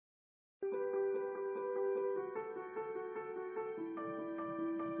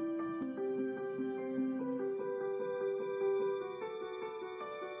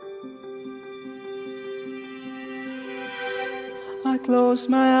close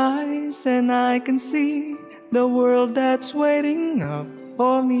my eyes and I can see the world that's waiting up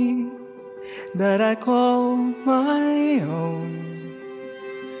for me, that I call my own.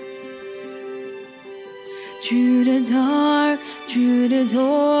 Through the dark, through the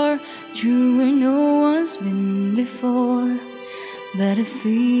door, through where no one's been before, but it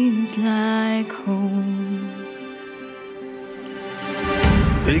feels like home.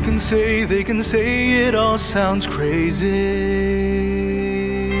 They can say it all sounds crazy.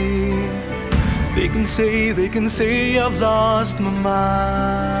 They can say I've lost my mind.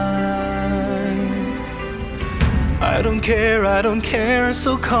 I don't care,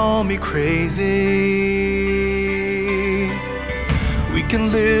 so call me crazy. We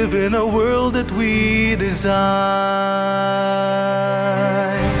can live in a world that we design.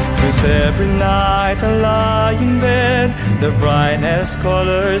 'Cause every night I lie in bed, the brightest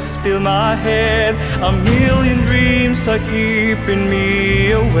colors fill my head. A million dreams are keeping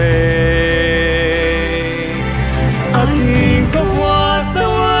me awake. I think of what the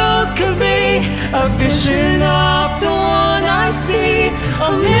world could be, a vision of the one I see.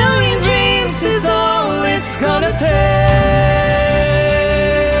 A million dreams is all it's gonna take.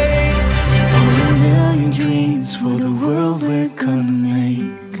 A million dreams for the world we're gonna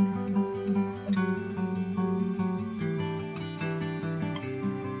make.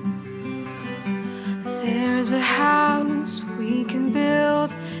 There's a house we can build,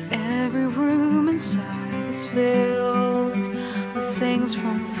 every room inside is filled with things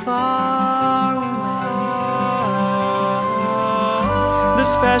from far away. The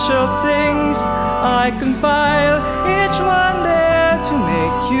special things I compile, each one there to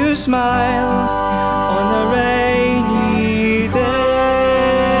make you smile on a rainy day.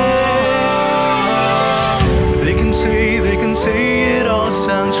 They can say it all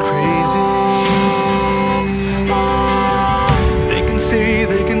sounds crazy.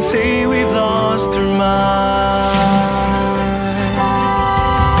 They can say we've lost our mind.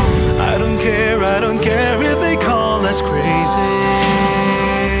 I don't care if they call us crazy.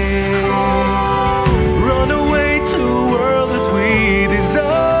 Run away to a world that we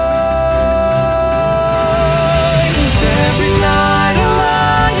design. 'Cause every night I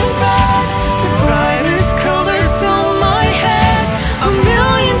lie in bed, the brightest colors fill my head. A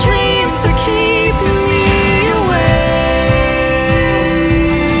million dreams are keeping me awake.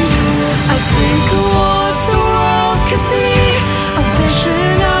 I think of what the world could be, a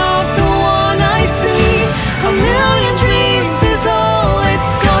vision of the one I see. A million dreams is all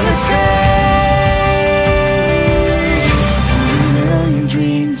it's gonna take. A million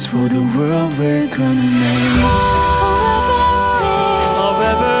dreams for the world we're gonna make.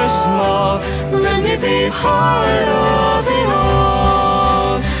 However small, let me be part of it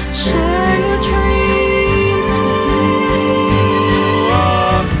all. Share your dreams with me.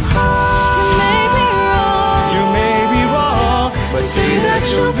 You may be wrong, but see that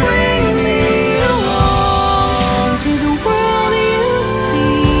you'll bring me along to the world you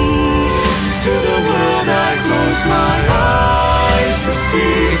see, to the world I close my eyes to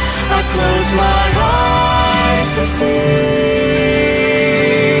see. I close my eyes to see.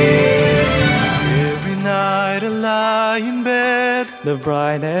 Every night I lie in bed, the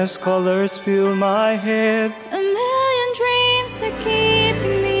brightest colors fill my head. A million dreams are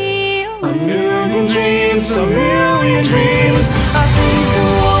keeping me awake. A million dreams, a million dreams. I think of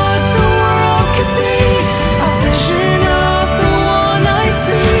what the world could be, a vision of the one I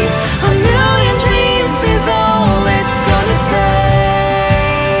see. A million dreams is all it's gonna take.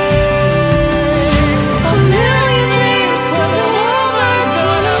 A million dreams for the world we're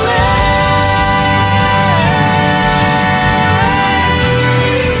gonna make.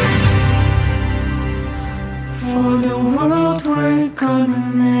 For the world we're gonna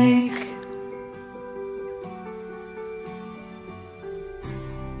make.